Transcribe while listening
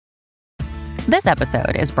This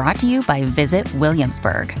episode is brought to you by Visit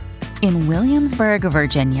Williamsburg. In Williamsburg,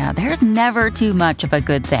 Virginia, there's never too much of a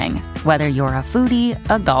good thing. Whether you're a foodie,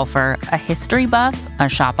 a golfer, a history buff, a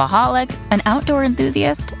shopaholic, an outdoor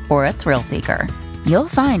enthusiast, or a thrill seeker, you'll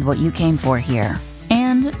find what you came for here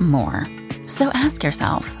and more. So ask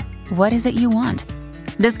yourself, what is it you want?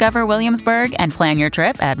 Discover Williamsburg and plan your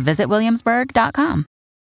trip at visitwilliamsburg.com.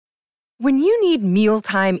 When you need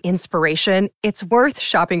mealtime inspiration, it's worth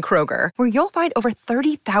shopping Kroger, where you'll find over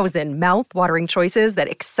 30,000 mouth-watering choices that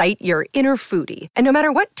excite your inner foodie. And no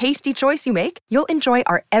matter what tasty choice you make, you'll enjoy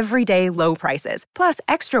our everyday low prices, plus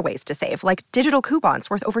extra ways to save, like digital coupons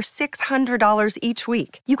worth over $600 each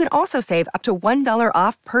week. You can also save up to $1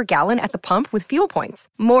 off per gallon at the pump with fuel points.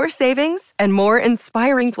 More savings and more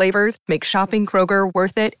inspiring flavors make shopping Kroger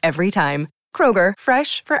worth it every time. Kroger,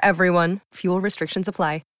 fresh for everyone. Fuel restrictions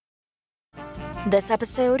apply. This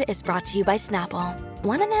episode is brought to you by Snapple.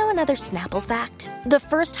 Want to know another Snapple fact? The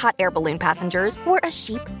first hot air balloon passengers were a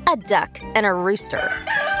sheep, a duck, and a rooster.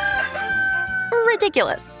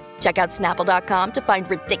 Ridiculous. Check out Snapple.com to find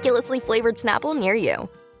ridiculously flavored Snapple near you.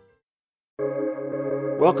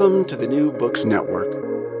 Welcome to the New Books Network.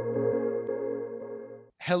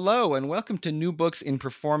 Hello, and welcome to New Books in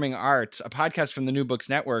Performing Arts, a podcast from the New Books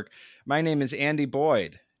Network. My name is Andy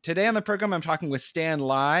Boyd. Today on the program, I'm talking with Stan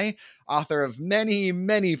Lai, author of many,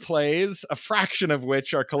 many plays, a fraction of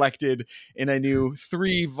which are collected in a new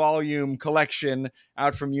 3-volume collection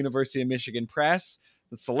out from University of Michigan Press,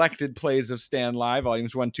 the Selected Plays of Stan Lai,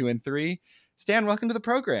 volumes 1, 2, and 3. Stan, welcome to the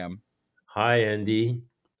program. Hi, Andy.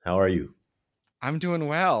 How are you? I'm doing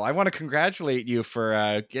well. I want to congratulate you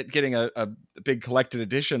for getting a big collected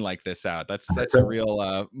edition like this out. That's a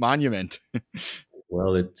real monument.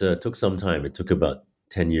 Well, it took some time. It took about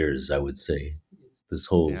 10 years, I would say. This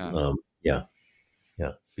whole,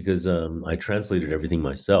 because I translated everything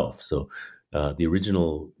myself. So the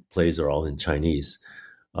original plays are all in Chinese.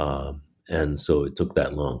 And so it took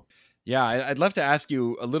that long. Yeah, I'd love to ask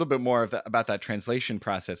you a little bit more about that translation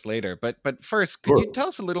process later. But first, could you tell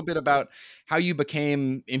us a little bit about how you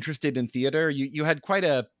became interested in theater? You had quite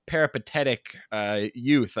a peripatetic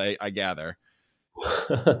youth, I gather.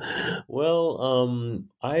 Well,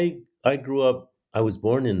 I grew up. I was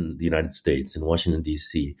born in the United States, in Washington,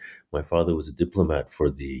 D.C. My father was a diplomat for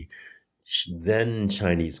the then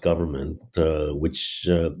Chinese government, which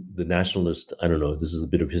the nationalist, I don't know, this is a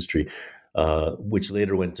bit of history, which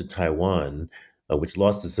later went to Taiwan, which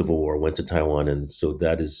lost the Civil War, went to Taiwan. And so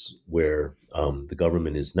that is where the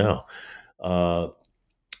government is now.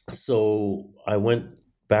 So I went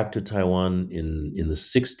back to Taiwan in the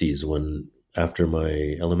 60s after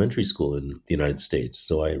my elementary school in the United States.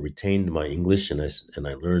 So I retained my English and I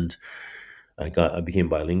learned, I became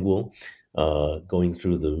bilingual, going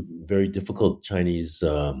through the very difficult Chinese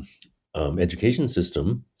education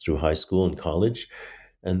system through high school and college.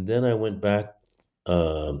 And then I went back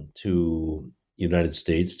to United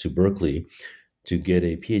States, to Berkeley, to get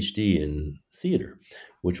a PhD in theater,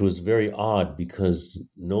 which was very odd because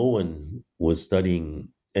no one was studying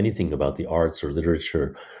anything about the arts or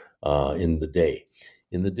literature in the day.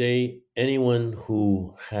 In the day, anyone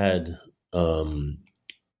who had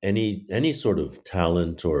any sort of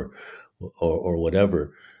talent or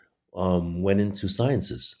whatever went into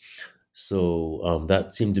sciences. So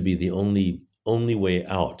that seemed to be the only way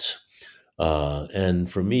out. And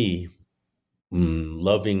for me,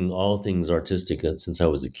 loving all things artistic since I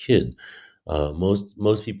was a kid,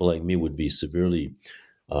 most people like me would be severely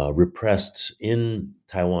repressed in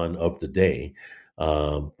Taiwan of the day.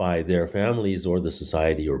 By their families or the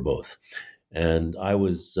society or both, and I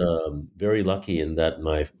was very lucky in that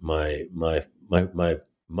my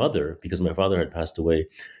mother, because my father had passed away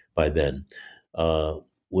by then,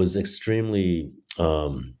 was extremely.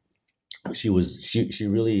 She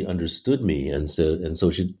really understood me, and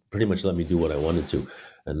so she pretty much let me do what I wanted to,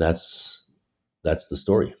 and that's the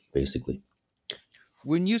story basically.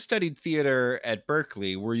 When you studied theater at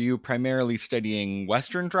Berkeley, were you primarily studying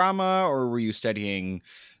Western drama, or were you studying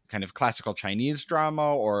kind of classical Chinese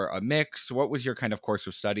drama, or a mix? What was your kind of course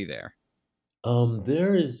of study there?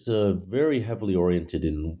 There is very heavily oriented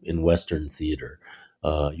in Western theater,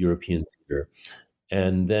 European theater,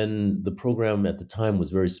 and then the program at the time was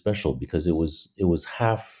very special because it was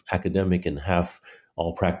half academic and half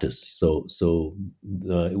all practice. So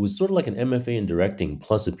it was sort of like an MFA in directing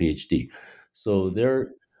plus a PhD. So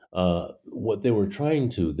what they were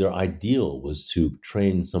their ideal was to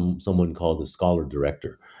train someone called a scholar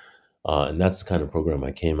director, and that's the kind of program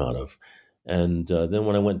I came out of. And then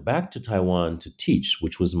when I went back to Taiwan to teach,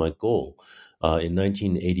 which was my goal, in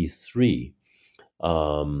 1983,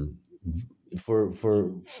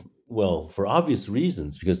 for obvious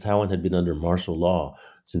reasons, because Taiwan had been under martial law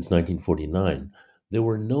since 1949, there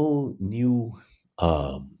were no new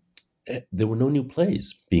um, there were no new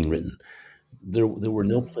plays being written. There were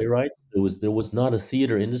no playwrights. There was not a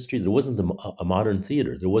theater industry. There wasn't a modern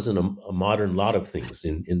theater. There wasn't a modern lot of things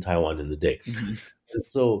in Taiwan in the day. Mhm. And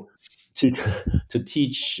so to to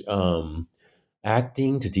teach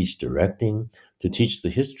acting, to teach directing, to teach the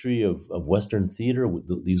history of Western theater,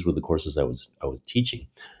 these were the courses I was teaching.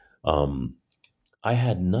 Um, I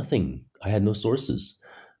had nothing. I had no sources.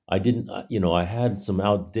 I didn't, I had some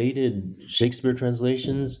outdated Shakespeare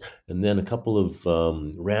translations, and then a couple of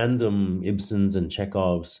random Ibsens and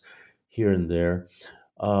Chekhovs here and there,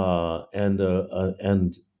 and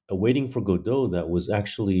a Waiting for Godot that was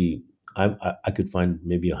actually I could find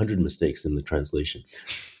maybe 100 mistakes in the translation.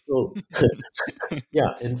 So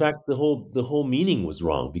yeah, in fact, the whole meaning was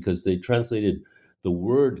wrong because they translated the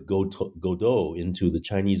word Godot into the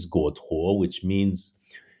Chinese Guotuo, which means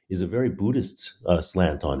is a very Buddhist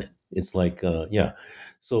slant on it. It's like yeah,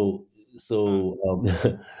 so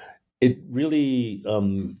it really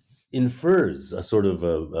infers a sort of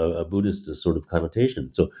a Buddhist sort of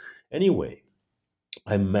connotation. So anyway,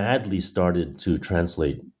 I madly started to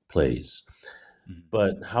translate plays, Mhm.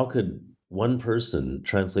 but how could one person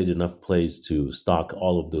translate enough plays to stock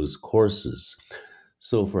all of those courses?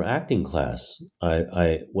 So for acting class,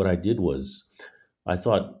 I what I did was I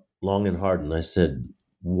thought long and hard, and I said,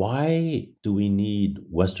 why do we need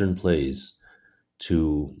Western plays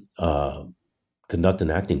to conduct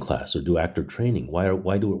an acting class or do actor training? Why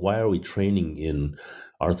are we training in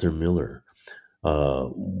Arthur Miller? Uh,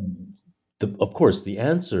 of course,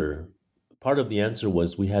 part of the answer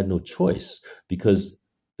was we had no choice because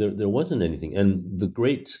there wasn't anything. And the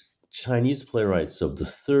great Chinese playwrights of the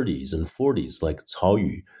 30s and 40s, like Cao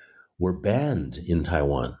Yu, were banned in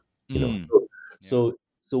Taiwan. You know, Mm. so Yeah. so,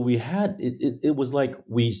 so we had it was like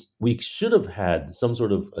we should have had some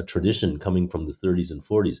sort of a tradition coming from the 30s and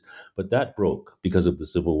 40s, but that broke because of the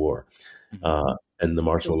Civil War Mhm. and the So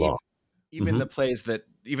martial law. even Mhm. the plays that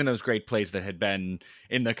even those great plays that had been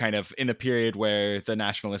in the kind of in the period where the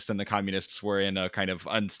nationalists and the communists were in a kind of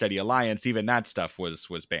unsteady alliance, even that stuff was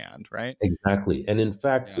banned, right? Exactly, and in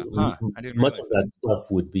fact, Yeah. Huh. I didn't much realize of that. that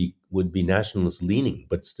stuff would be nationalist leaning,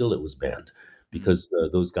 but still it was banned Mm. because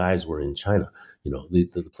those guys were in China.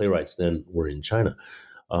 The playwrights then were in China,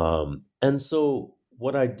 and so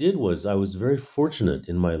what I did was I was very fortunate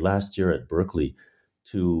in my last year at Berkeley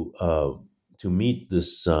to meet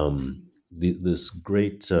this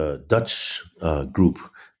great Dutch group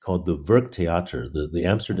called the Werktheater, the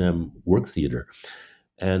Amsterdam Work Theater,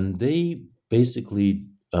 and they basically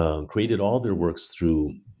created all their works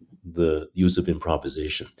through the use of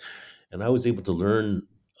improvisation. And I was able to learn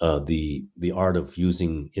the art of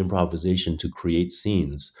using improvisation to create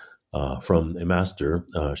scenes from a master,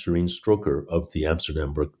 Shireen Stroker of the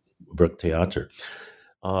Amsterdam Werktheater.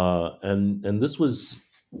 And this was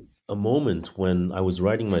a moment when I was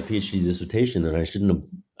writing my PhD dissertation, and I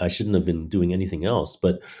shouldn't have been doing anything else.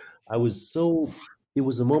 But I was so it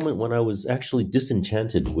was a moment when I was actually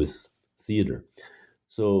disenchanted with theater.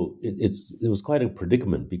 So it was quite a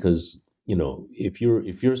predicament because if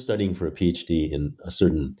you're studying for a PhD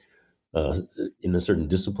uh, in a certain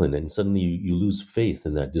discipline, and suddenly you lose faith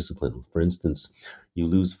in that discipline. For instance, you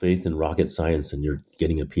lose faith in rocket science, and you're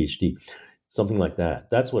getting a PhD, something like that.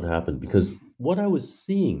 That's what happened because what I was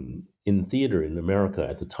seeing in theater in America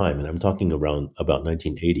at the time, and I'm talking around about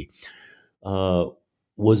 1980, uh,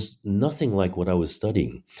 was nothing like what I was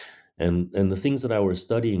studying, and the things that I was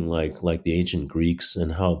studying, like the ancient Greeks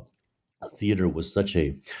and how theater was such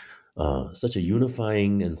a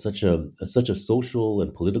unifying and such a social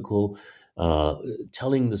and political, uh,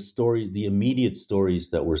 telling the immediate stories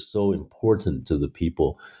that were so important to the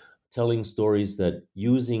people, telling stories that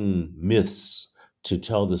using myths to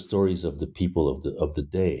tell the stories of the people of the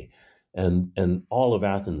day, and all of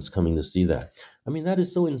Athens coming to see that. I mean, that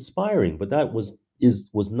is so inspiring, but that was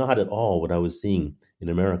not at all what I was seeing in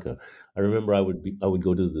America. I remember I would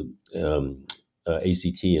go to the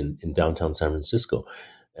ACT in downtown San Francisco,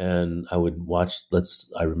 and I would watch.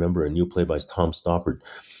 I remember a new play by Tom Stoppard,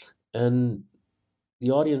 and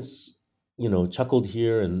the audience, chuckled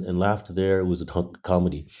here and laughed there. It was a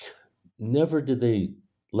comedy. Never did they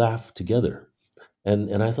laugh together,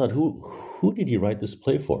 and I thought, who did he write this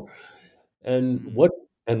play for, and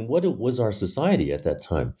Mm. what it was our society at that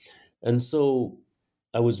time, and so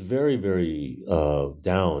I was very, very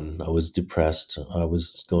down. I was depressed. I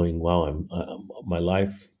was going, wow, my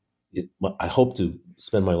life. I hope to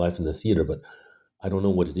spend my life in the theater, but I don't know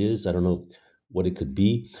what it is. I don't know what it could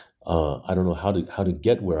be. I don't know how to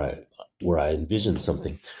get where where I envisioned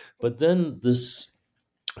something. But then this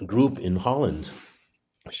group in Holland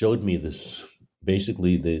showed me this.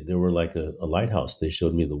 Basically, they were like a lighthouse. They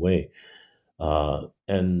showed me the way.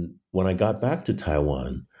 And when I got back to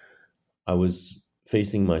Taiwan, I was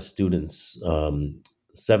facing my students,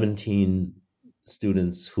 17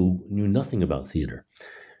 students who knew nothing about theater.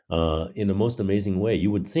 In a most amazing way,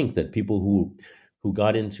 you would think that people who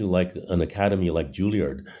got into like an academy like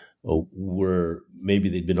Juilliard were maybe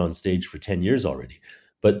they'd been on stage for 10 years already.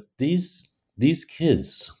 But these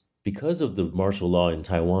kids, because of the martial law in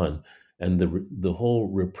Taiwan and the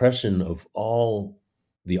whole repression of all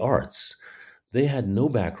the arts, they had no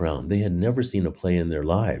background. They had never seen a play in their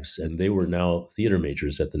lives, and they were now theater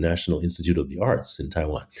majors at the National Institute of the Arts in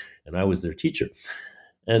Taiwan, and I was their teacher.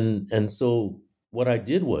 And so what I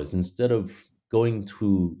did was, instead of going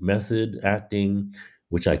to method acting,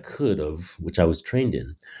 which I could have, which I was trained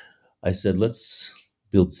in, I said, let's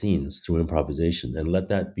build scenes through improvisation and let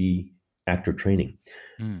that be actor training.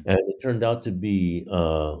 Mm. And it turned out to be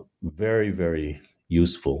very, very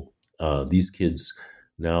useful. These kids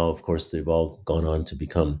now, of course, they've all gone on to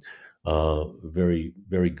become very,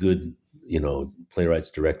 very good,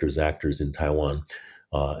 playwrights, directors, actors in Taiwan,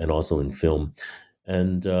 and also in film.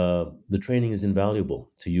 And the training is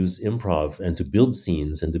invaluable to use improv and to build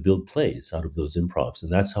scenes and to build plays out of those improvs.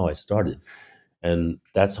 And that's how I started. And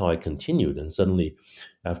that's how I continued. And suddenly,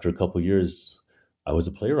 after a couple of years, I was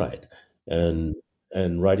a playwright and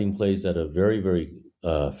writing plays at a very, very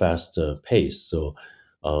fast pace. So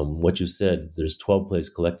what you said, there's 12 plays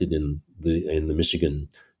collected in the Michigan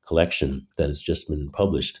collection that has just been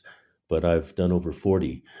published. But I've done over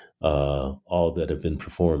 40, all that have been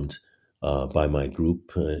performed by my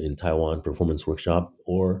group in Taiwan Performance Workshop,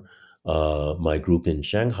 or my group in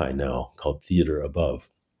Shanghai now called Theater Above.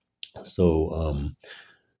 So,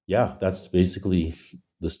 yeah, that's basically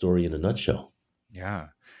the story in a nutshell. Yeah.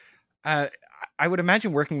 I would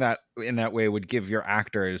imagine working that in that way would give your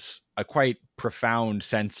actors a quite profound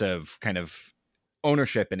sense of kind of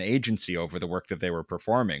ownership and agency over the work that they were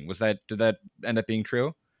performing. Did that end up being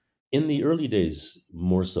true? In the early days,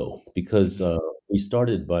 more so, because we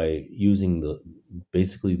started by using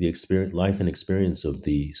basically the experience, life and experience of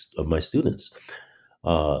my students.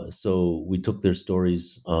 So we took their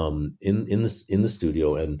stories in the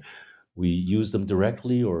studio, and we used them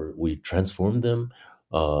directly, or we transformed them,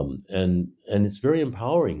 and it's very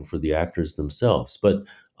empowering for the actors themselves. But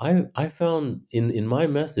I found in my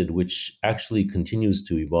method, which actually continues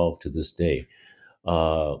to evolve to this day,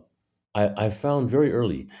 I found very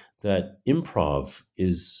early that improv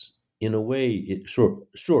is, in a way, sure,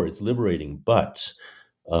 it's liberating, but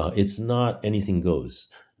it's not anything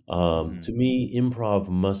goes. To me, improv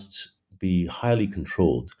must be highly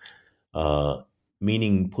controlled,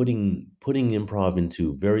 meaning putting improv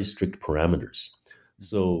into very strict parameters.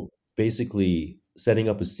 So basically, setting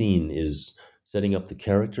up a scene is setting up the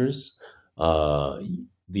characters.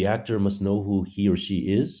 The actor must know who he or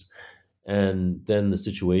she is, and then the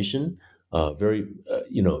situation.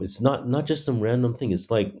 It's not just some random thing. It's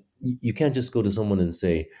like you can't just go to someone and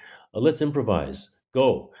say, "Let's improvise."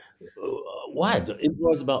 Go. What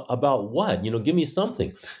improvise about what? Give me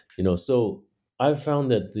something. So I've found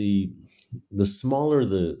that the smaller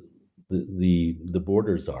the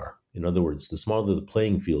borders are. In other words, the smaller the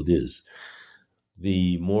playing field is,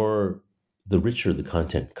 the richer the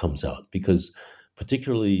content comes out. Because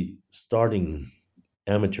particularly starting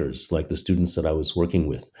amateurs, like the students that I was working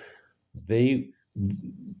with,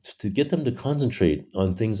 to get them to concentrate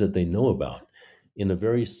on things that they know about in a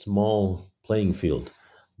very small playing field,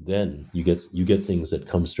 then you get things that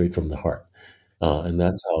come straight from the heart, and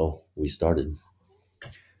that's how we started.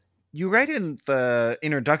 You write in the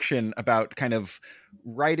introduction about kind of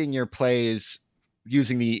writing your plays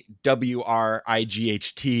using the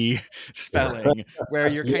WRIGHT spelling, where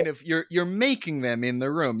you're kind of you're making them in the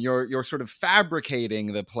room. You're sort of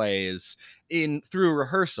fabricating the plays through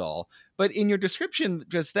rehearsal. But in your description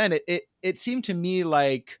just then, it seemed to me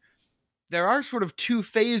like there are sort of two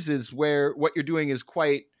phases where what you're doing is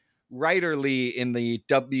quite writerly in the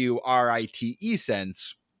WRITE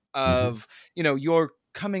sense of, you're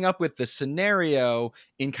coming up with the scenario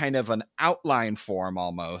in kind of an outline form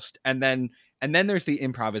almost. And then there's the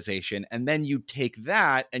improvisation, and then you take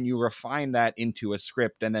that and you refine that into a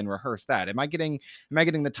script and then rehearse that. Am I getting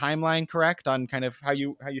the timeline correct on kind of how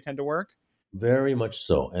you tend to work? Very much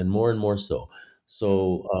so, and more so.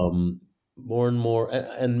 So more and more,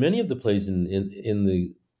 and many of the plays in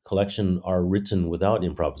the collection are written without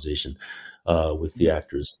improvisation with the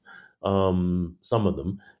actors. Some of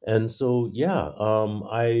them, and so in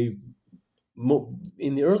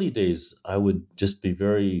the early days, I would just be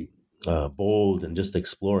very bold and just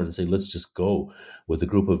explore and say, let's just go with a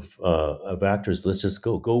group of actors. Let's just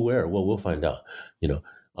go where? Well, we'll find out.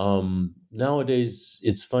 Nowadays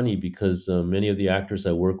it's funny because many of the actors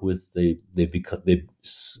I work with, they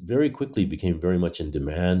very quickly became very much in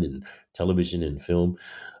demand in television and film,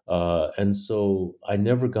 and so I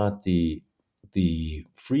never got the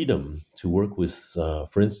freedom to work with,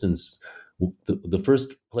 for instance. The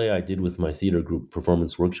first play I did with my theater group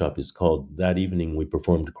performance workshop is called That Evening We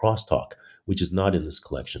Performed Crosstalk, which is not in this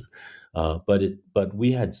collection. But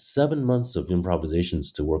we had 7 months of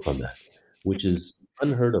improvisations to work on that, which is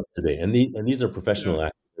unheard of today. And these are professional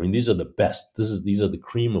actors. I mean, these are the best. These are the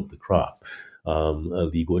cream of the crop.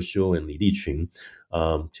 Li Guoxiu and Li Liqun,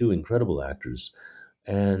 two incredible actors.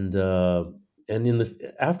 And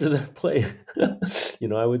after that play,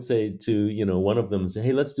 I would say to one of them, say,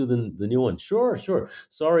 "Hey, let's do the new one." Sure.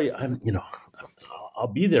 Sorry, I'll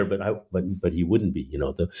be there, but he wouldn't be.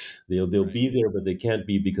 They'll be there, but they can't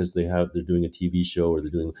be because they're doing a TV show or they're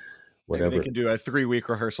doing whatever. Maybe they can do a 3-week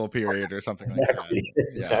rehearsal period or something like that.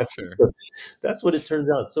 Exactly. Yeah, sure. So that's what it turns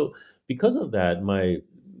out. So because of that, my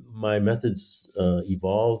methods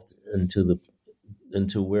evolved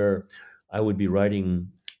into where I would be writing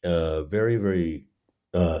very, very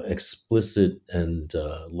explicit and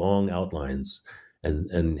long outlines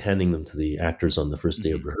and handing them to the actors on the first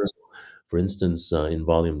day of rehearsal. For instance, in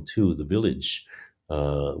Volume 2, The Village,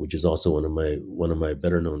 which is also one of my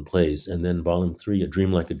better known plays, and then Volume 3, A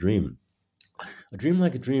Dream Like a Dream. A Dream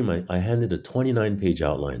Like a Dream, I handed a 29-page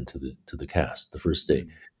outline to the cast the first day.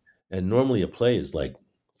 And normally a play is like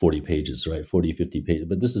 40 pages, right? 40, 50 pages.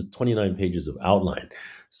 But this is 29 pages of outline.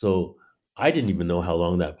 So I didn't even know how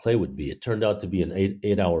long that play would be. It turned out to be an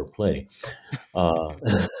 8-hour play.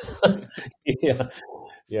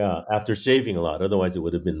 Yeah, after shaving a lot. Otherwise, it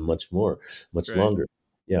would have been much longer.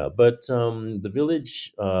 Yeah, but The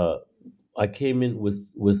Village, I came in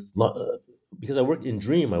with because I worked in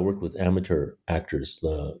Dream, I worked with amateur actors,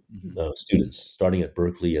 students, starting at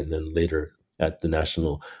Berkeley and then later at the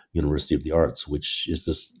National University of the Arts, which is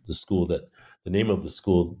the school that the name of the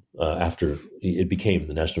school after it became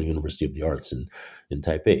the National University of the Arts in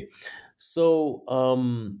Taipei. So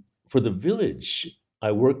for The Village,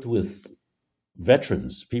 I worked with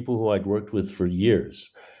veterans, people who I'd worked with for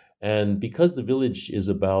years. And because The Village is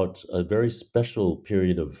about a very special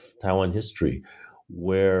period of Taiwan history,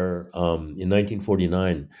 where in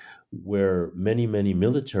 1949, where many, many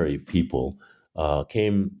military people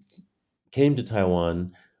came to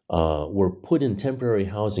Taiwan, were put in temporary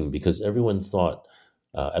housing because everyone thought,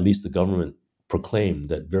 at least the government proclaimed,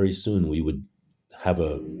 that very soon we would have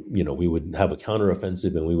a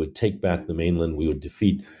counteroffensive and we would take back the mainland. We would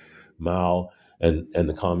defeat Mao and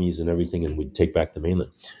the commies and everything, and we'd take back the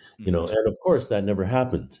mainland. And of course that never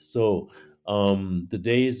happened. So the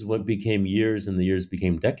days became years and the years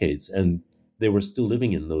became decades, and they were still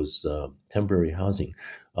living in those temporary housing.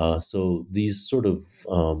 So these sort of,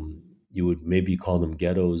 you would maybe call them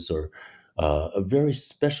ghettos, or a very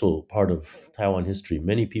special part of Taiwan history.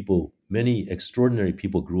 Many extraordinary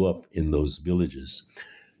people grew up in those villages.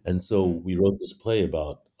 And so we wrote this play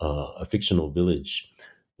about a fictional village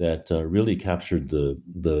that really captured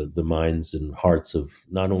the minds and hearts of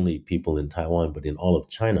not only people in Taiwan, but in all of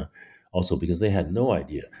China, also because they had no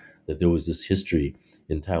idea that there was this history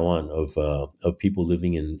in Taiwan of people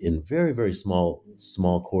living in very, very small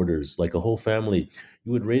quarters, like a whole family.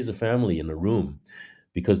 You would raise a family in a room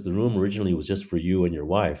because the room originally was just for you and your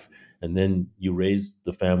wife. And then you raise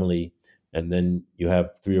the family, and then you have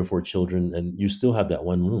 3 or 4 children, and you still have that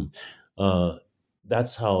one room.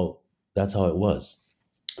 That's how it was.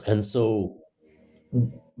 And so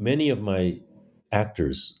many of my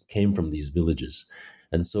actors came from these villages.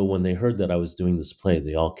 And so when they heard that I was doing this play,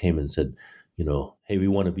 they all came and said, hey, we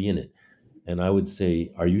want to be in it. And I would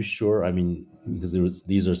say, are you sure? I mean, because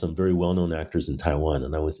these are some very well-known actors in Taiwan.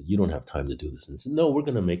 And I would say, you don't have time to do this. And said, no, we're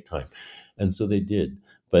going to make time. And so they did.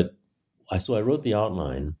 But I wrote the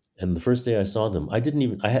outline, and the first day I saw them, I didn't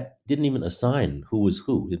even assign who was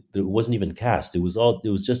who. It wasn't even cast. It was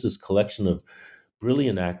just this collection of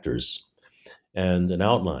brilliant actors and an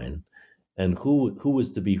outline, and who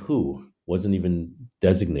was to be who wasn't even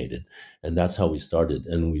designated. And that's how we started.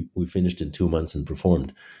 And we finished in 2 months and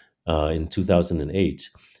performed in 2008.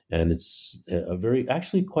 And it's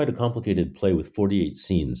actually quite a complicated play with 48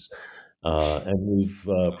 scenes. And we've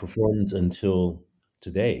performed until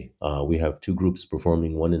today. We have 2 groups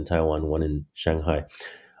performing, one in Taiwan, one in Shanghai.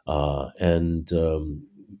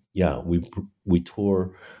 We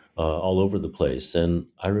tour all over the place. And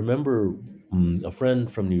I remember a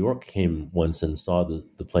friend from New York came once and saw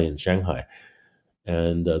the play in Shanghai.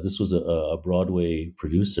 And this was a Broadway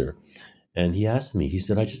producer. And he asked me, he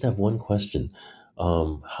said, I just have one question.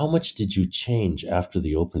 How much did you change after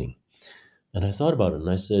the opening? And I thought about it and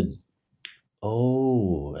I said,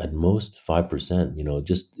 oh, at most 5%,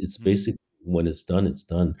 just it's basically when it's done, it's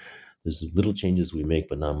done. There's little changes we make,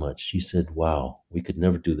 but not much. She said, wow, we could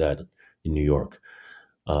never do that in New York.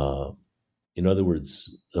 Uh, in other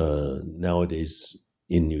words, nowadays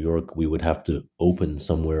in New York, we would have to open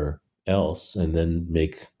somewhere else and then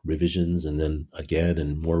make revisions and then again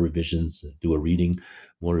and more revisions, do a reading,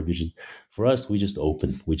 more revisions. For us, we just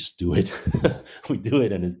open, we just do it. We do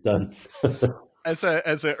it and it's done. As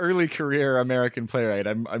an early career American playwright,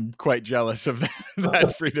 I'm quite jealous of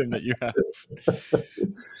that freedom that you have.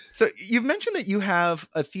 So you've mentioned that you have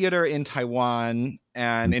a theater in Taiwan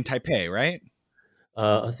and in Taipei, right?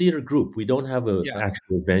 A theater group. We don't have an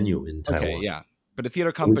actual venue in Taiwan. Okay, yeah. But a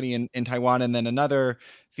theater company in Taiwan, and then another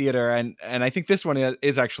theater, and I think this one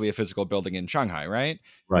is actually a physical building in Shanghai, right?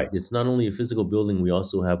 Right. It's not only a physical building, we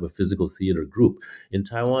also have a physical theater group. In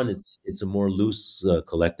Taiwan, it's a more loose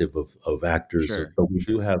collective of actors, Sure, but we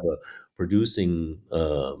do have a producing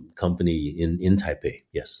company in Taipei,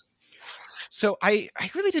 yes. So I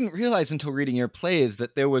really didn't realize until reading your plays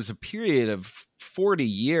that there was a period of 40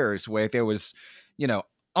 years where there was,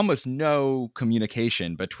 almost no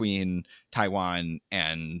communication between Taiwan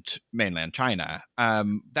and mainland China.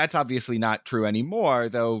 That's obviously not true anymore,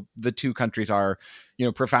 though the two countries are,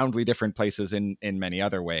 profoundly different places in many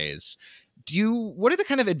other ways. What are the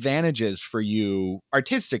kind of advantages for you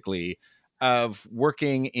artistically of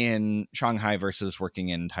working in Shanghai versus working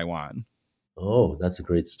in Taiwan? Oh, that's a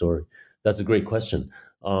great story. That's a great question.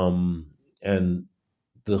 And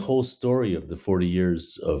the whole story of the 40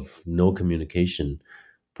 years of no communication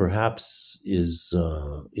perhaps is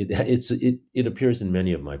it appears in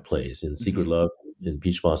many of my plays. In Secret Love, in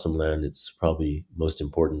Peach Blossom Land, it's probably most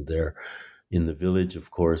important there. In The Village, of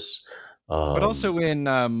course. But also in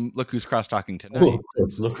Look Who's Cross Talking Tonight. Oh, of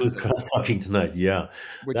course, Look Who's Cross Talking Tonight, yeah.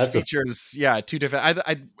 Which features, two different...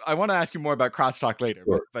 I want to ask you more about crosstalk later,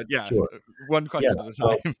 sure, but yeah, sure. One question at a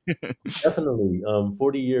time. Definitely.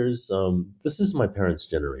 40 years, this is my parents'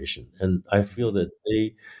 generation, and I feel that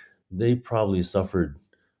they probably suffered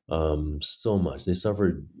so much. They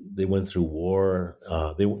wwent through war.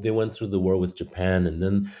 They went through the war with Japan, and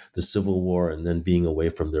then the Civil War, and then being away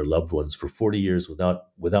from their loved ones for 40 years without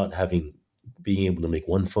being able to make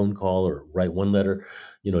one phone call or write one letter,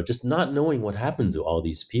 just not knowing what happened to all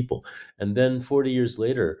these people. And then 40 years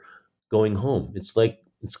later, going home, it's quite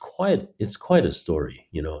a story,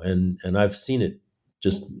 and I've seen it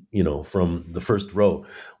just, from the first row,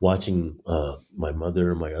 watching my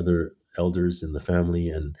mother, my other elders in the family,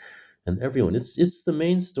 and everyone. It's the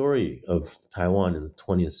main story of Taiwan in the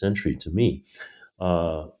 20th century to me,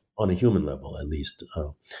 on a human level, at least.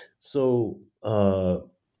 So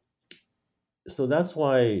that's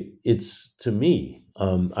why it's, to me,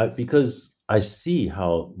 because I see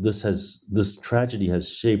how this tragedy has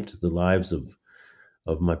shaped the lives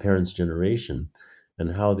of my parents' generation,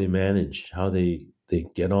 and how they manage, how they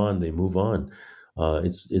get on, they move on.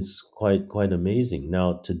 It's quite amazing.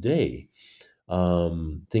 Now today,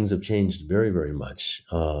 things have changed very, very much.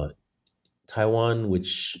 Taiwan,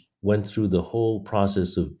 which went through the whole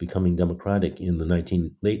process of becoming democratic in the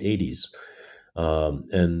late 80s,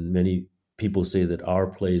 and many people say that our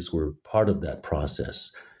plays were part of that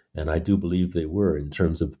process, and I do believe they were, in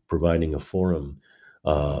terms of providing a forum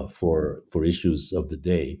for issues of the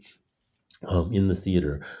day. In the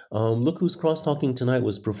theater. Look Who's Cross Talking Tonight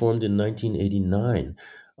was performed in 1989.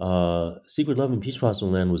 Secret Love and Peach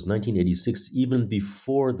Blossom Land was 1986, even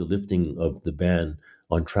before the lifting of the ban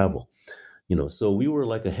on travel. So we were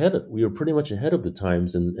pretty much ahead of the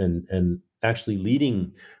times, and actually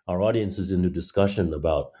leading our audiences into discussion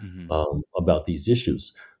about these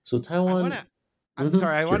issues. So Taiwan. I'm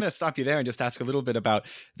sorry, I want to stop you there and just ask a little bit about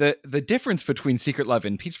the difference between Secret Love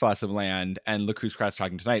and Peach Blossom Land and Look Who's Cross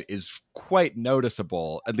Talking Tonight is quite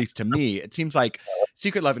noticeable, at least to me. It seems like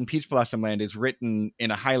Secret Love and Peach Blossom Land is written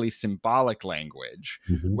in a highly symbolic language,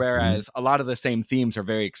 whereas a lot of the same themes are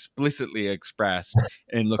very explicitly expressed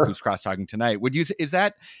in Look Who's Cross Talking Tonight. Is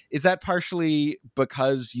that partially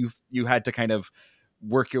because you had to kind of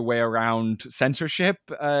work your way around censorship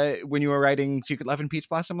when you were writing Secret Love and Peach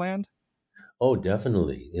Blossom Land? Oh,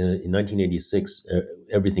 definitely. In 1986,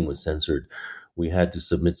 everything was censored. We had to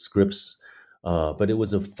submit scripts, but it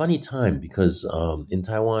was a funny time because in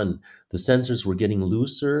Taiwan, the censors were getting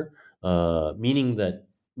looser, meaning that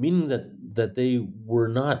they were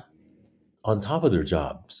not on top of their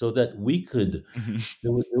job, so that we could.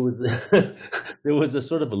 There was there was a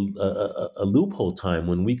sort of a loophole time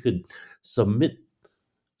when we could submit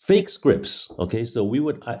fake scripts. Okay, so we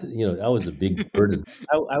would, that was a big burden.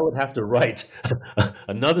 I would have to write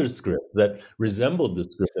another script that resembled the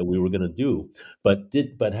script that we were going to do, but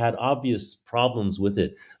had obvious problems with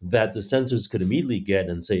it that the censors could immediately get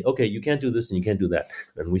and say, okay, you can't do this and you can't do that,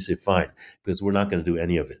 and we say fine, because we're not going to do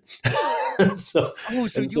any of it. so you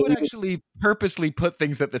would actually purposely put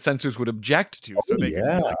things that the censors would object to, so they could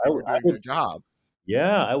feel like they were doing their job.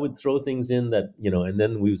 Yeah, I would throw things in that, and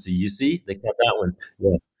then we would say, you see, they kept that one.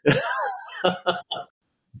 Yeah.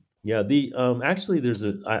 Yeah, the actually there's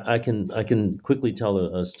I can quickly tell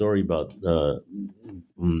a story about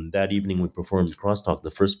that evening we performed Crosstalk,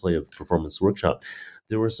 the first play of Performance Workshop.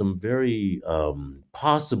 There were some very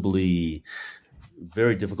possibly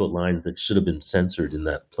very difficult lines that should have been censored in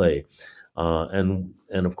that play, and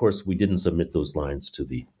of course we didn't submit those lines to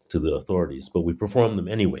the authorities, but we performed them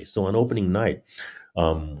anyway. So on opening night,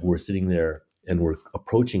 we're sitting there and we're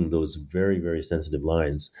approaching those very, very sensitive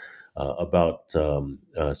lines about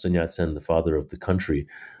Sun Yat-sen, the father of the country,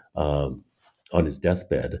 on his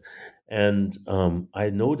deathbed. And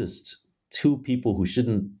I noticed two people who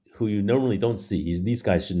you normally don't see. These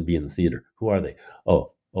guys shouldn't be in the theater. Who are they?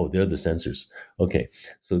 Oh, they're the censors. Okay,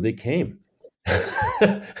 so they came.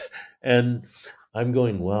 And I'm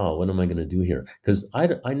going, wow, what am I going to do here? Because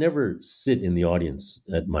I never sit in the audience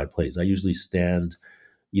at my plays. I usually stand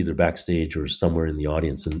either backstage or somewhere in the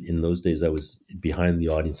audience. And in those days, I was behind the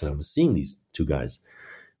audience and I was seeing these two guys.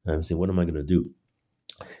 And I'm saying, what am I going to do?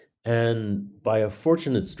 And by a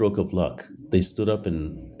fortunate stroke of luck, they stood up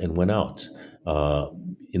and went out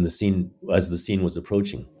in the scene as the scene was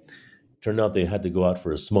approaching. Turned out they had to go out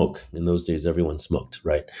for a smoke. In those days, everyone smoked,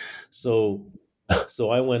 right? So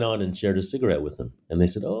I went on and shared a cigarette with them. And they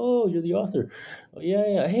said, oh, you're the author. Oh,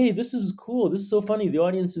 yeah. Hey, this is cool. This is so funny. The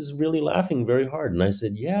audience is really laughing very hard. And I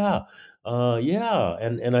said, yeah.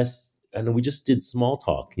 And we just did small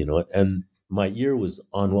talk, and my ear was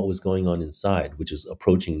on what was going on inside, which is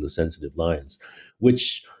approaching the sensitive lines,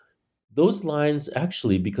 which those lines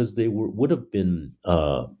actually, because they would have been,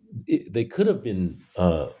 they could have been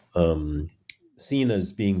seen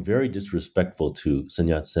as being very disrespectful to Sun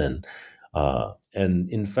Yat-sen. And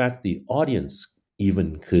in fact, the audience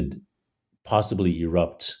even could possibly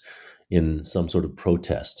erupt in some sort of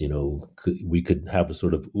protest. We could have a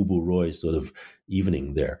sort of Ubu Roy sort of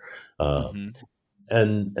evening there. And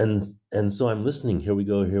so I'm listening. Here we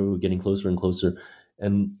go. Here we're getting closer and closer.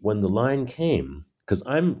 And when the line came, because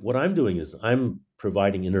what I'm doing is I'm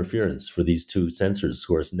providing interference for these two censors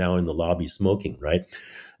who are now in the lobby smoking, right?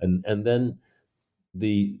 And then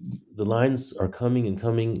the lines are coming and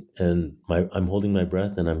coming, and I'm holding my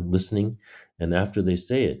breath and I'm listening. And after they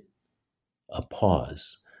say it, a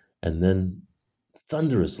pause, and then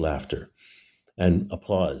thunderous laughter and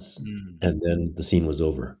applause. And then the scene was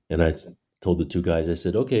over. And I told the two guys, I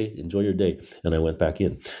said, okay, enjoy your day. And I went back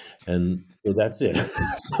in. And so that's it.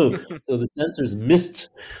 So the censors missed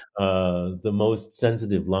the most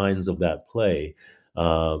sensitive lines of that play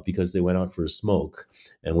because they went out for a smoke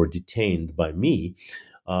and were detained by me.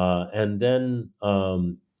 And then,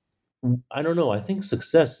 I don't know, I think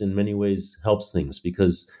success in many ways helps things,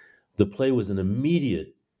 because the play was an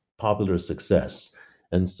immediate popular success.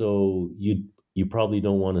 And so you probably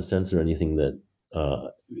don't want to censor anything that,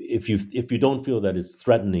 if you don't feel that it's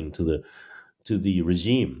threatening to the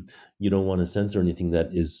regime, you don't want to censor anything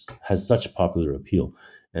that has such popular appeal.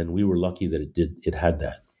 And we were lucky that it had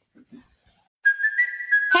that.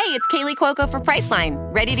 Hey, it's Kaylee Cuoco for Priceline.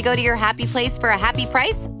 Ready to go to your happy place for a happy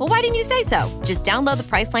price? Well, why didn't you say so? Just download the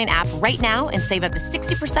Priceline app right now and save up to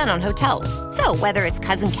 60% on hotels. So whether it's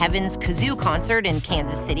Cousin Kevin's Kazoo Concert in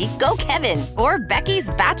Kansas City, go Kevin, or Becky's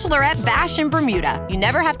Bachelorette Bash in Bermuda, you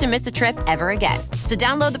never have to miss a trip ever again. So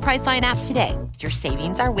download the Priceline app today. Your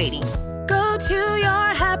savings are waiting. Go to your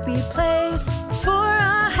happy place for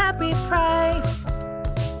a happy price.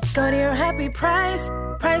 Go to your happy price,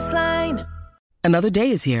 Priceline. Another day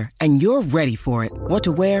is here, and you're ready for it. What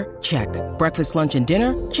to wear? Check. Breakfast, lunch, and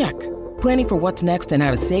dinner? Check. Planning for what's next and how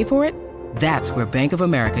to save for it? That's where Bank of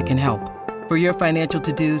America can help. For your financial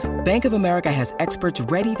to-dos, Bank of America has experts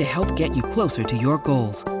ready to help get you closer to your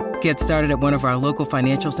goals. Get started at one of our local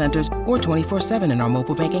financial centers or 24/7 in our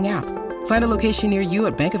mobile banking app. Find a location near you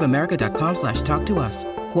at bankofamerica.com/talktous.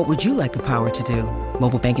 What would you like the power to do?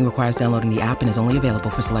 Mobile banking requires downloading the app and is only available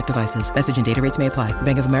for select devices. Message and data rates may apply.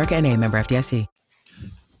 Bank of America NA, member FDIC.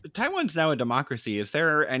 Taiwan's now a democracy. Is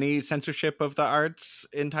there any censorship of the arts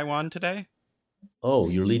in Taiwan today? Oh,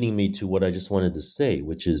 you're leading me to what I just wanted to say,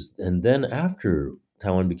 which is, and then after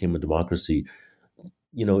Taiwan became a democracy,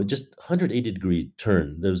 just 180-degree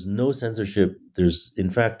turn. There's no censorship. In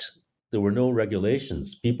fact, there were no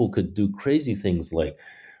regulations. People could do crazy things like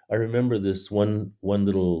I remember this one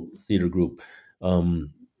little theater group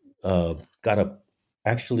um, got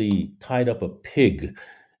actually tied up a pig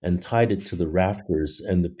and tied it to the rafters,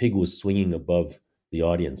 and the pig was swinging above the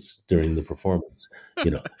audience during the performance.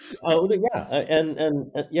 You know, yeah,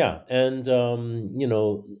 yeah, and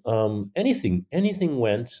anything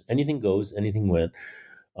went, anything goes, anything went.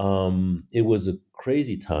 It was a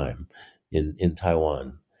crazy time in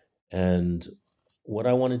Taiwan, and what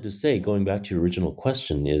I wanted to say, going back to your original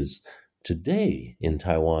question, is today in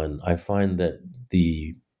Taiwan, I find that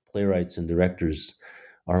the playwrights and directors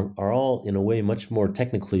are all in a way much more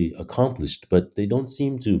technically accomplished, but they don't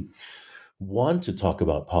seem to want to talk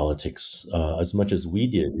about politics as much as we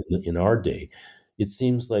did in our day. It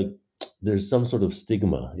seems like there's some sort of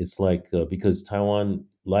stigma. It's like because Taiwan,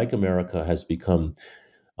 like America, has become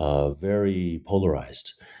very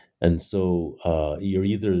polarized, and so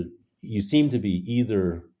you seem to be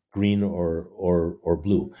either green or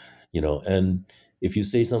blue, and if you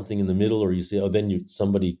say something in the middle, or you say, oh, then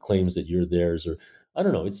somebody claims that you're theirs, or I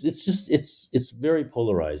don't know. It's very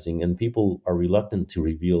polarizing, and people are reluctant to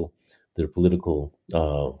reveal their political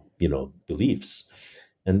beliefs,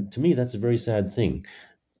 and to me that's a very sad thing.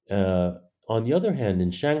 On the other hand,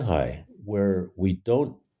 in Shanghai, where we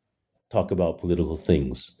don't talk about political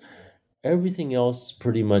things, everything else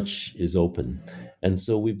pretty much is open. And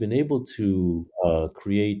so we've been able to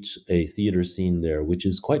create a theater scene there, which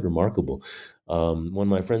is quite remarkable. When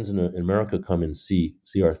my friends in America come and see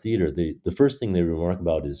our theater, the first thing they remark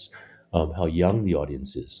about is how young the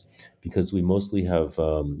audience is, because we mostly have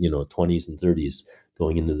 20s and 30s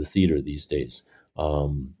going into the theater these days.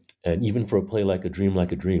 And even for a play like A Dream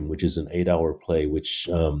Like a Dream, which is an 8-hour play, which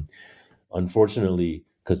unfortunately,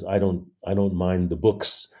 because I don't mind the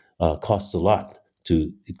books, costs a lot.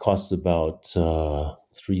 It costs about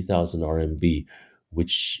 3,000 RMB,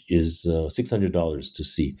 which is $600 to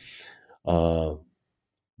see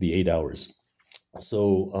the 8 hours.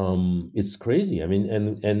 So it's crazy. I mean,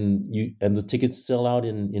 and the tickets sell out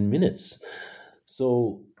in minutes.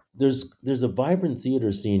 So there's a vibrant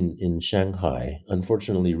theater scene in Shanghai.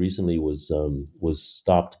 Unfortunately, recently was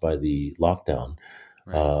stopped by the lockdown.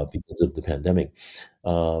 Right. Because of the pandemic.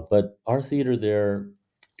 But our theater there,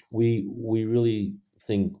 we really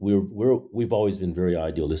think we've always been very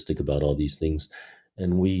idealistic about all these things,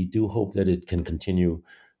 and we do hope that it can continue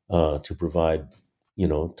to provide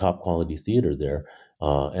top quality theater there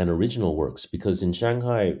and original works, because in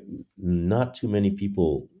Shanghai not too many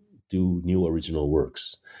people do new original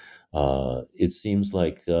works. It seems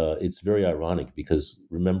like it's very ironic, because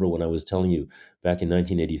remember when I was telling you back in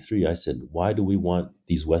 1983, I said, why do we want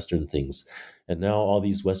these Western things? And now all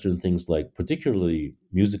these Western things, like particularly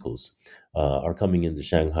musicals, are coming into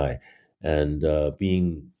Shanghai and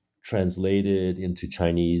being translated into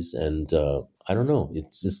Chinese. And I don't know,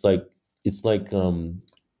 it's like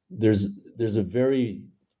there's a very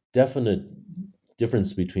definite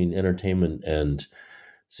difference between entertainment and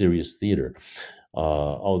serious theater.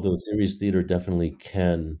 Although serious theater definitely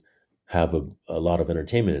can have a lot of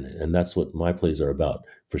entertainment in it, and that's what my plays are about,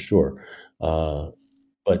 for sure.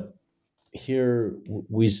 But here,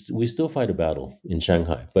 we still fight a battle in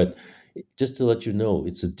Shanghai. But just to let you know,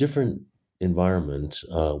 it's a different environment.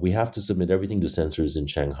 We have to submit everything to censors in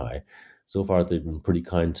Shanghai. So far, they've been pretty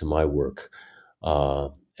kind to my work.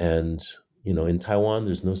 And in Taiwan,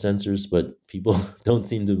 there's no censors, but people don't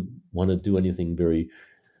seem to want to do anything very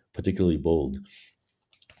particularly bold.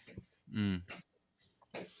 Mm.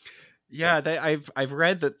 Yeah, I've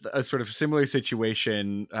read that a sort of similar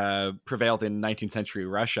situation prevailed in 19th century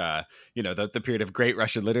Russia. The period of great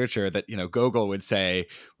Russian literature, that Gogol would say,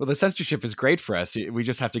 "Well, the censorship is great for us. We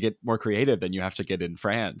just have to get more creative than you have to get in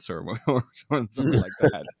France or something like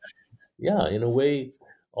that." Yeah, in a way,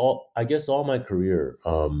 I guess all my career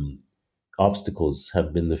obstacles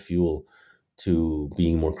have been the fuel to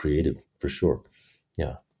being more creative, for sure.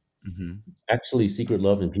 Yeah. Mm-hmm. Actually, Secret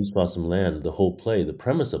Love and Peach Blossom Land, the whole play, the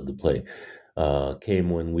premise of the play,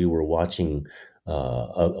 came when we were watching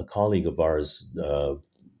a colleague of ours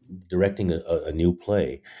directing a new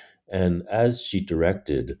play. And as she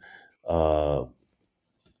directed, as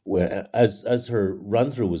her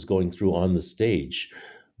run through was going through on the stage,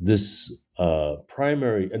 this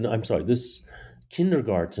this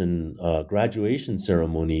kindergarten graduation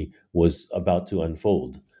ceremony was about to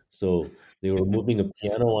unfold. So they were moving a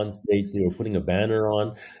piano on stage. They were putting a banner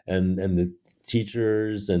on, and the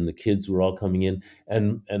teachers and the kids were all coming in.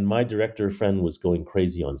 And my director friend was going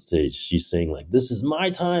crazy on stage. She's saying, like, "This is my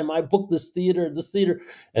time. I booked this theater.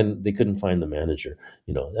 And they couldn't find the manager,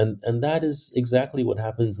 And that is exactly what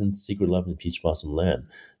happens in Secret Love and Peach Blossom Land,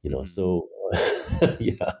 So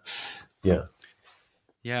yeah.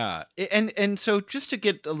 Yeah, and so just to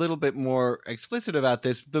get a little bit more explicit about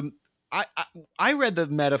this, I I, I read the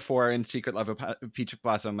metaphor in Secret Love of Peach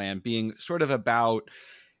Blossom Land being sort of about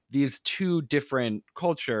these two different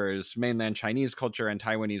cultures, mainland Chinese culture and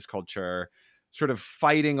Taiwanese culture, sort of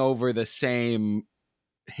fighting over the same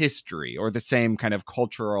history or the same kind of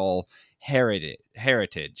cultural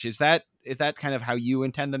heritage. Is that kind of how you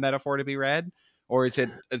intend the metaphor to be read, or is it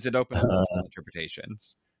open to multiple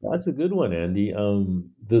interpretations? That's a good one, Andy.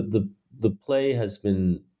 The play has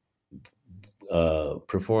been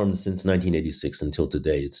performed since 1986 until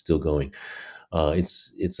today. It's still going.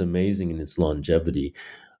 It's amazing in its longevity,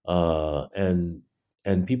 and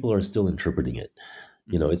people are still interpreting it.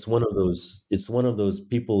 It's one of those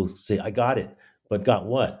people say, "I got it," but got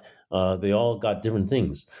what? They all got different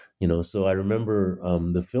things. So I remember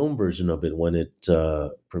the film version of it when it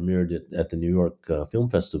premiered at the New York Film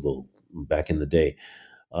Festival back in the day.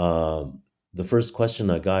 The first question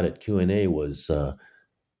I got at Q&A was,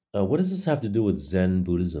 "What does this have to do with Zen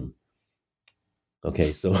Buddhism?"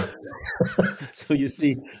 Okay, so so you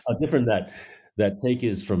see how different that take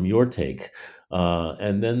is from your take.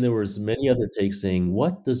 And then there was many other takes saying,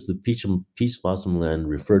 "What does the peach blossom land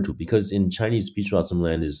refer to?" Because in Chinese, peach blossom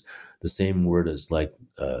land is the same word as like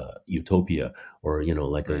utopia, or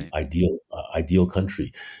like an Right. ideal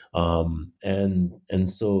country. And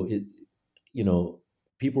so you know,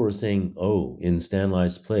 people were saying, "Oh, in Stan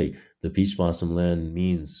Lai's play, the Peach Blossom Land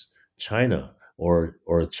means China, or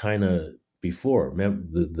China before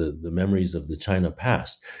the memories of the China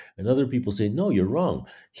past." And other people say, "No, you're wrong.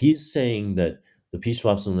 He's saying that the Peach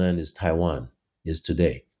Blossom Land is Taiwan, is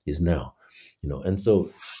today, is now." And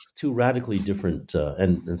so two radically different,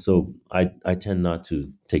 and so I tend not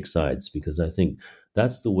to take sides, because I think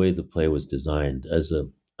that's the way the play was designed, as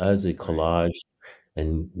a Right. collage,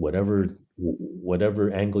 and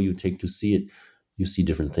whatever angle you take to see it, you see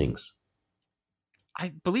different things.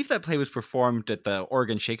 I believe that play was performed at the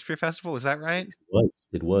Oregon Shakespeare Festival. Is that right?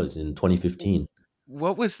 It was in 2015.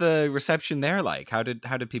 What was the reception there like? How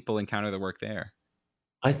did people encounter the work there?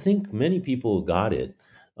 I think many people got it,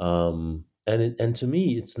 and to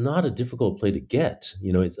me, it's not a difficult play to get.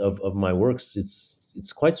 It's of my works.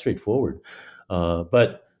 It's quite straightforward,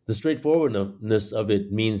 but the straightforwardness of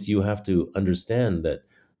it means you have to understand that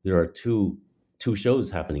there are two shows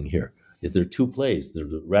happening here. If there are two plays, they're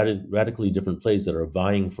radically different plays that are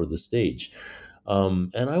vying for the stage,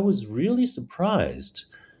 and I was really surprised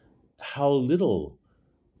how little.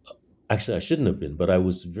 Actually, I shouldn't have been, but I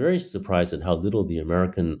was very surprised at how little the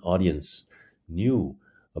American audience knew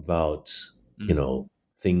about, Mm.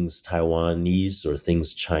 things Taiwanese or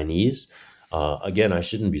things Chinese. Again, I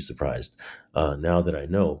shouldn't be surprised now that I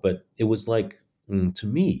know. But it was like, to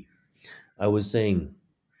me, I was saying,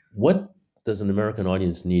 what does an American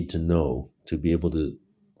audience need to know to be able to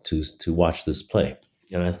watch this play?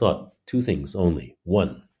 And I thought two things only.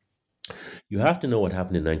 One, you have to know what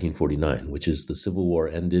happened in 1949, which is the Civil War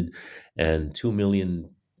ended, and 2 million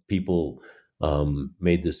people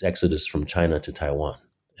made this exodus from China to Taiwan,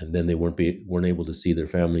 and then they weren't able to see their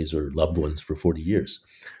families or loved ones for 40 years.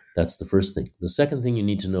 That's the first thing. The second thing you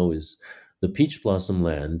need to know is the Peach Blossom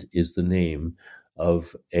Land is the name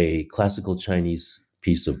of a classical Chinese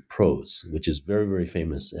piece of prose, which is very, very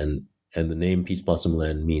famous, and the name Peach Blossom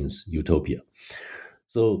Land means utopia.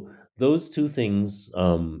 So those two things,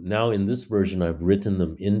 now in this version, I've written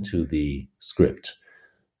them into the script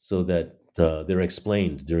so that they're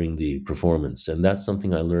explained during the performance, and that's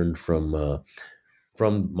something I learned from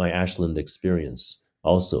my Ashland experience.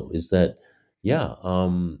 Also, is that, yeah,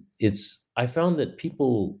 it's I found that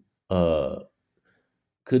people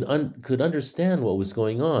could understand what was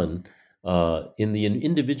going on in the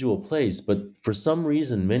individual plays, but for some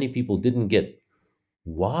reason, many people didn't get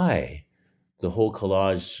why the whole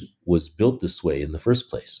collage was built this way in the first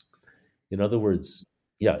place. In other words,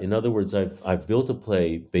 yeah, in other words, I've built a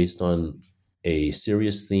play based on a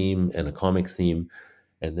serious theme and a comic theme,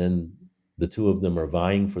 and then the two of them are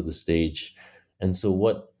vying for the stage. And so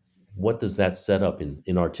what does that set up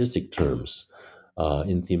in artistic terms,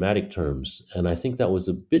 in thematic terms? And I think that was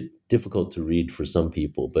a bit difficult to read for some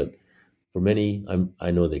people, but for many,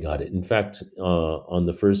 I know they got it. In fact, on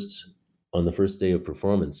the first day of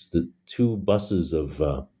performance, the two buses of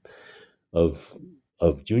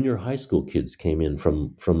of junior high school kids came in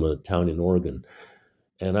from a town in Oregon,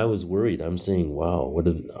 and I was worried. I'm saying, "Wow,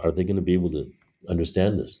 are they going to be able to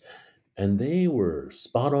understand this?" And they were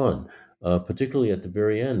spot on. Particularly at the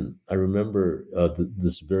very end, I remember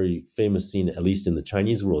this very famous scene. At least in the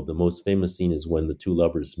Chinese world, the most famous scene is when the two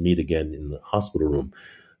lovers meet again in the hospital room,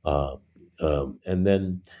 and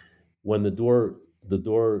then when the door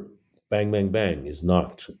bang, bang, bang is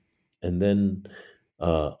knocked. And then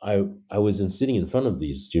I was sitting in front of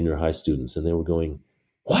these junior high students, and they were going,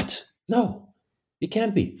 "What? No, it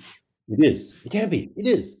can't be. It is. It can't be. It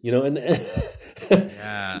is." And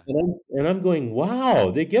Yeah. and I'm going,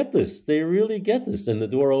 "Wow, they get this. They really get this." And the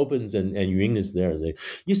door opens, and Ying is there, and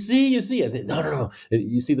you see, and they, no, no, no. And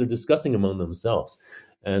you see, they're discussing among themselves,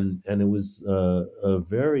 and it was a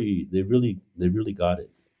very they really got it.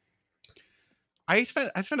 I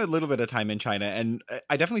spent a little bit of time in China, and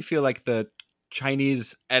I definitely feel like the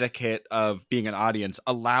Chinese etiquette of being an audience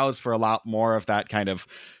allows for a lot more of that kind of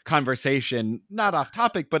conversation, not off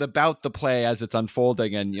topic, but about the play as it's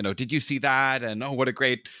unfolding. And, did you see that? And, oh, what a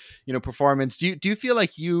great, performance. Do you feel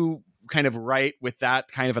like you kind of write with that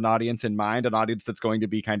kind of an audience in mind, an audience that's going to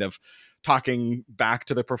be kind of talking back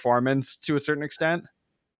to the performance to a certain extent?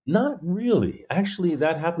 Not really. Actually,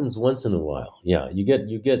 that happens once in a while. Yeah, you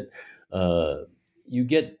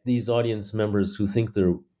get these audience members who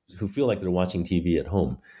feel like they're watching TV at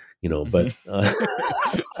home, but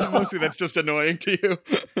mostly that's just annoying to you.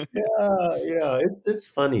 yeah, it's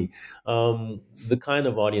funny. The kind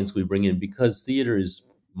of audience we bring in, because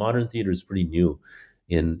modern theater is pretty new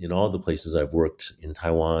in all the places I've worked, in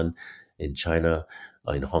Taiwan, in China,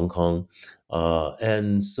 in Hong Kong,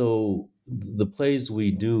 and so the plays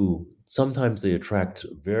we do, sometimes they attract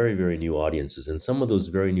very, very new audiences, and some of those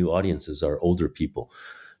very new audiences are older people.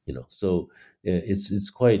 So it's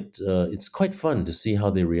quite fun to see how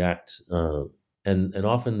they react, and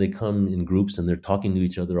often they come in groups and they're talking to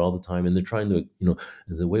each other all the time, and they're trying to and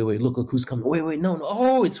say, wait, look who's coming, wait, no,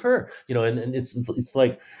 oh, it's her, and it's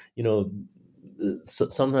like,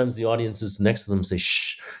 sometimes the audiences next to them say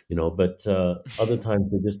shh, but other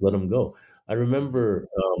times they just let them go. I remember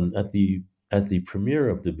at the premiere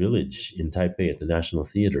of The Village in Taipei at the National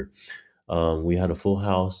Theater. We had a full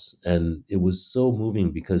house, and it was so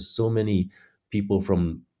moving because so many people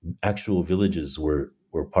from actual villages were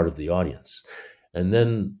part of the audience. And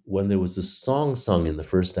then when there was a song sung in the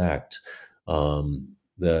first act, my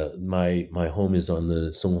home is on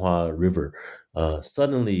the Songhua River.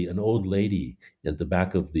 Suddenly, an old lady at the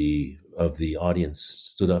back of the audience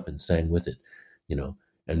stood up and sang with it,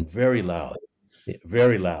 and very loud,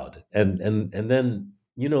 very loud. And then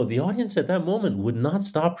the audience at that moment would not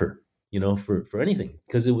stop her, for anything,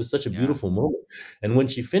 because it was such a beautiful moment. And when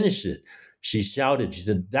she finished it, she shouted, she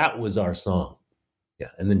said, "That was our song." Yeah.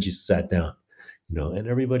 And then she sat down, and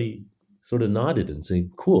everybody sort of nodded and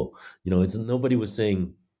saying, "Cool." Nobody was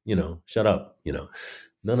saying, "Shut up,"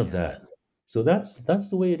 none of that. So that's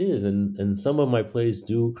the way it is. And some of my plays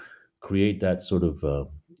do create that sort of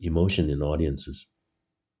emotion in audiences.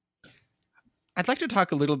 I'd like to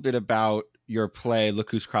talk a little bit about your play, Look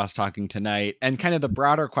Who's Cross-Talking Tonight, and kind of the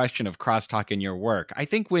broader question of crosstalk in your work. I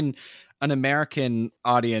think when an American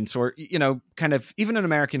audience, or, kind of even an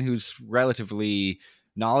American who's relatively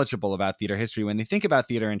knowledgeable about theater history, when they think about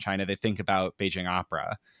theater in China, they think about Beijing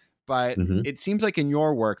opera. But it seems like in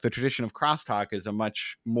your work, the tradition of crosstalk is a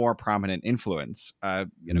much more prominent influence.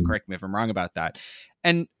 Correct me if I'm wrong about that.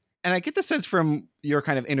 And I get the sense from your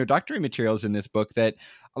kind of introductory materials in this book that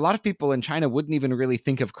a lot of people in China wouldn't even really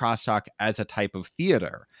think of crosstalk as a type of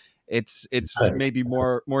theater. It's maybe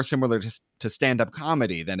more similar to stand-up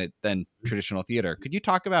comedy than traditional theater. Could you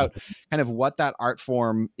talk about kind of what that art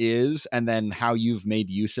form is, and then how you've made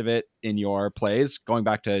use of it in your plays, going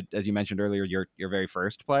back to, as you mentioned earlier, your very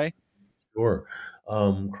first play? Sure.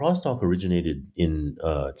 Crosstalk originated in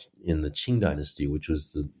the Qing Dynasty, which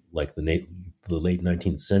was the late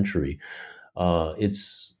 19th century.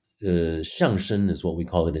 It's xiangshen is what we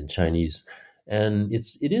call it in Chinese, and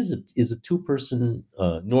it is a two-person,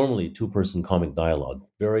 normally two-person comic dialogue,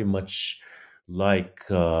 very much like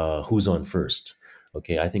Who's on First.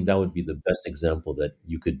 Okay, I think that would be the best example that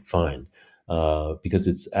you could find, because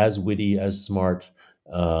it's as witty, as smart,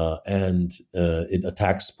 and it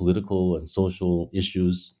attacks political and social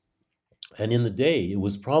issues. And in the day, it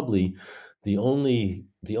was probably the only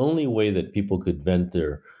way that people could vent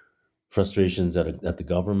their frustrations at the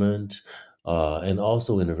government, and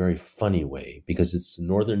also in a very funny way, because it's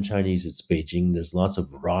Northern Chinese, it's Beijing. There's lots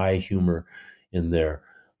of wry humor in there.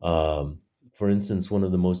 For instance, one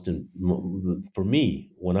of the most, for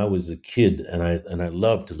me, when I was a kid, and I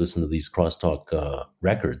loved to listen to these crosstalk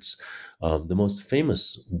records, the most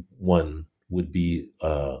famous one would be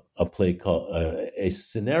a play called a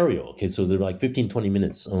scenario. Okay, so they're like 15, 20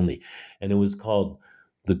 minutes only, and it was called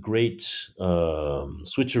The Great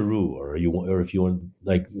Switcheroo, or if you want,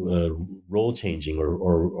 like role changing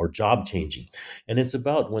or job changing. And it's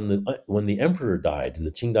about when the emperor died in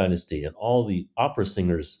the Qing Dynasty, and all the opera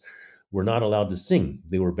singers were not allowed to sing.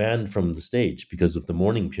 They were banned from the stage because of the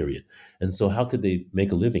mourning period. And so how could they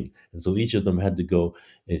make a living? And so each of them had to go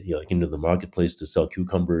like into the marketplace to sell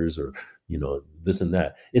cucumbers or, this and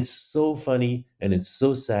that. It's so funny and it's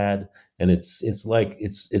so sad. And it's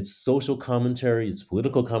social commentary, it's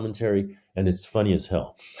political commentary, and it's funny as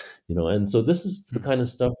hell. And so this is the kind of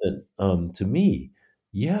stuff that, to me,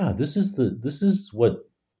 this is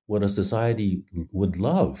what a society would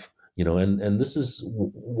love, and this is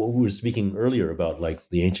what we were speaking earlier about, like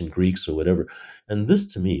the ancient Greeks or whatever. And this,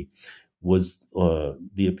 to me, was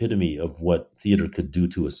the epitome of what theater could do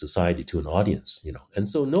to a society, to an audience, And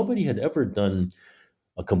so nobody had ever done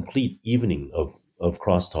a complete evening of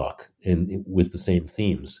crosstalk with the same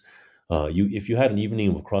themes. If you had an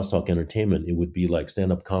evening of crosstalk entertainment, it would be like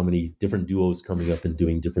stand-up comedy, different duos coming up and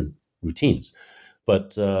doing different routines.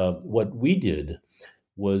 But what we did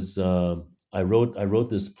was I wrote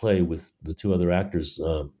this play with the two other actors.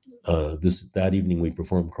 That evening we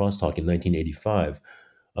performed crosstalk in 1985,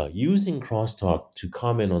 using crosstalk to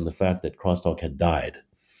comment on the fact that crosstalk had died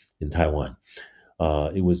in Taiwan.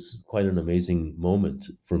 It was quite an amazing moment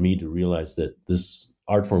for me to realize that this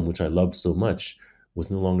art form, which I loved so much,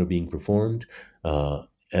 was no longer being performed.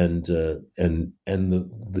 And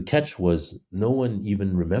the catch was no one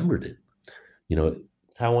even remembered it.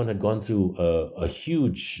 Taiwan had gone through a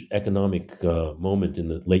huge economic moment in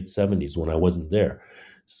the late 70s when I wasn't there.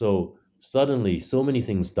 So suddenly, so many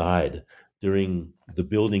things died during the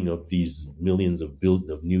building of these millions of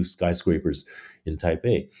new skyscrapers in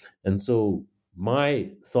Taipei. And so my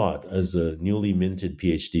thought as a newly minted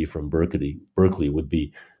PhD from Berkeley would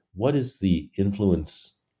be, what is the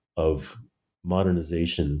influence of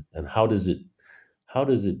modernization, and how does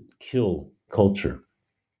it kill culture?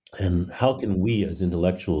 And how can we as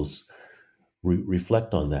intellectuals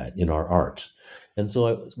reflect on that in our art? And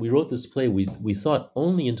so we wrote this play. We thought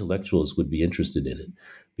only intellectuals would be interested in it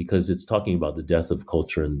because it's talking about the death of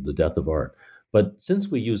culture and the death of art. But since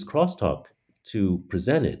we used crosstalk to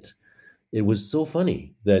present it, it was so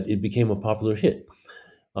funny that it became a popular hit.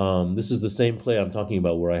 This is the same play I'm talking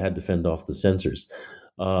about where I had to fend off the censors.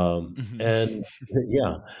 And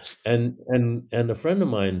yeah, and a friend of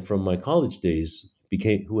mine from my college days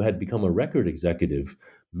who had become a record executive,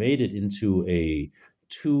 made it into a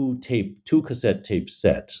two cassette tape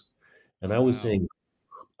set. And I was saying,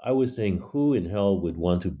 who in hell would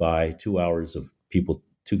want to buy 2 hours of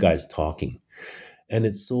two guys talking? And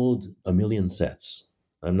it sold 1 million sets.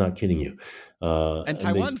 I'm not kidding you. And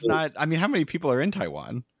Taiwan's not, how many people are in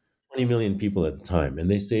Taiwan? 20 million people at the time. And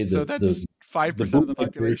they say that so that's 5% of the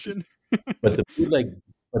population. but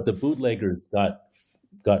the bootleggers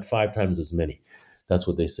got 5 times as many. That's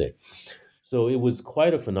what they say. So it was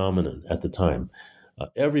quite a phenomenon at the time.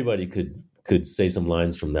 Everybody could say some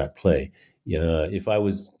lines from that play. If I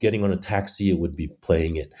was getting on a taxi, it would be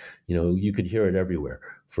playing it. You could hear it everywhere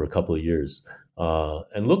for a couple of years.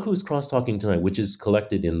 And Look Who's Cross-Talking Tonight, which is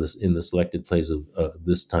collected in the selected plays of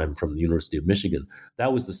this time from the University of Michigan.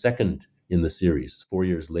 That was the second in the series 4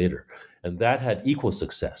 years later. And that had equal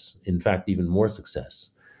success. In fact, even more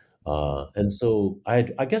success. And so I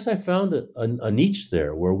guess I found a niche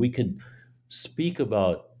there where we could speak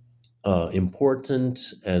about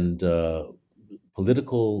important and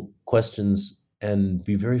political questions and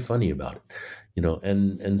be very funny about it,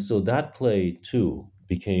 and so that play too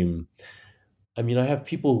became, I have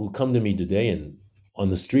people who come to me today and on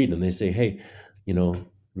the street and they say, hey,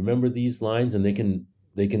 remember these lines? And they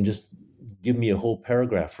can just give me a whole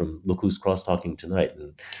paragraph from Look Who's Cross-Talking Tonight,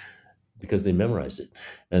 and because they memorized it.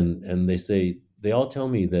 And they all tell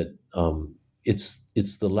me that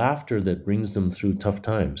it's the laughter that brings them through tough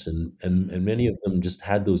times. And many of them just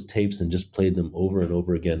had those tapes and just played them over and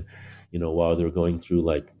over again, while they're going through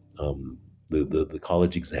like the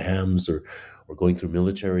college exams or going through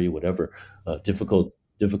military, whatever, difficult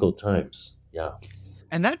times. Yeah.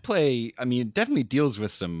 And that play, it definitely deals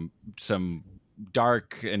with some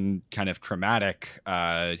dark and kind of traumatic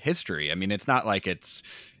history. It's not like it's,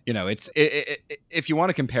 if you want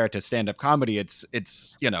to compare it to stand-up comedy, it's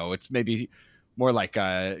maybe more like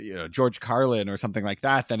George Carlin or something like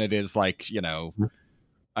that than it is like,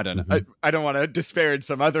 I don't know. Mm-hmm. I don't want to disparage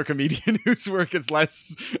some other comedian whose work is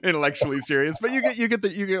less intellectually serious, but you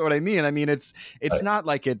get what I mean. It's not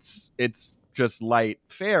like it's just light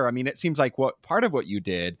fare. It seems like part of what you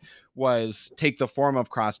did was take the form of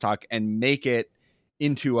crosstalk and make it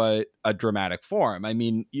into a dramatic form.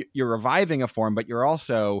 You're reviving a form, but you're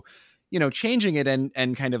also, changing it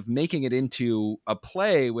and kind of making it into a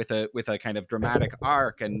play with a kind of dramatic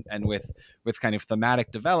arc and with kind of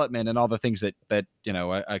thematic development and all the things that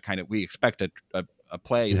we expect a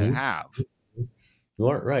play mm-hmm. to have. You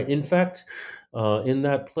are right. In fact, in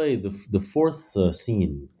that play, the fourth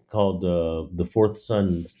scene called "The Fourth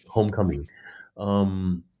Son's Homecoming,"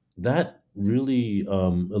 that really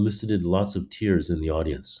elicited lots of tears in the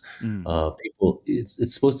audience. People,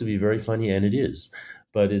 it's supposed to be very funny, and it is,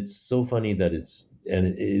 but it's so funny that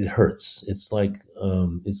it hurts. It's like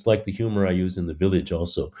the humor I use in The Village,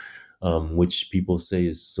 also, which people say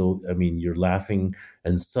is so. I mean, you're laughing,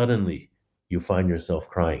 and suddenly you find yourself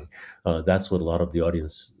crying. That's what a lot of the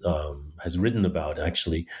audience has written about,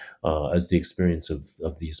 actually, as the experience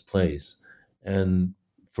of these plays. And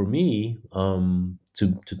for me,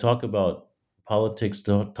 to talk about politics,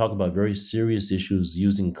 to talk about very serious issues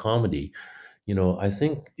using comedy, I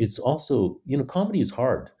think it's also, comedy is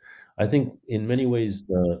hard. I think in many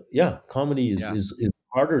ways, comedy is, Yeah. is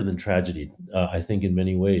harder than tragedy. I think in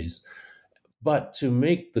many ways, but to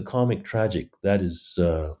make the comic tragic, that is,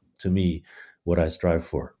 to me, what I strive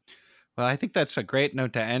for. Well, I think that's a great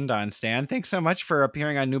note to end on, Stan. Thanks so much for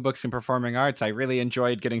appearing on New Books in Performing Arts. I really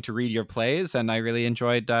enjoyed getting to read your plays, and I really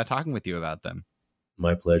enjoyed talking with you about them.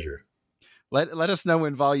 My pleasure. Let us know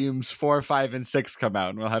when volumes 4, 5, and 6 come out,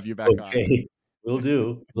 and we'll have you back on. Okay, will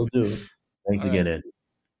do. Thanks All again, right.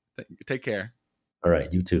 Ed. Take care. All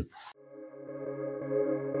right, you too.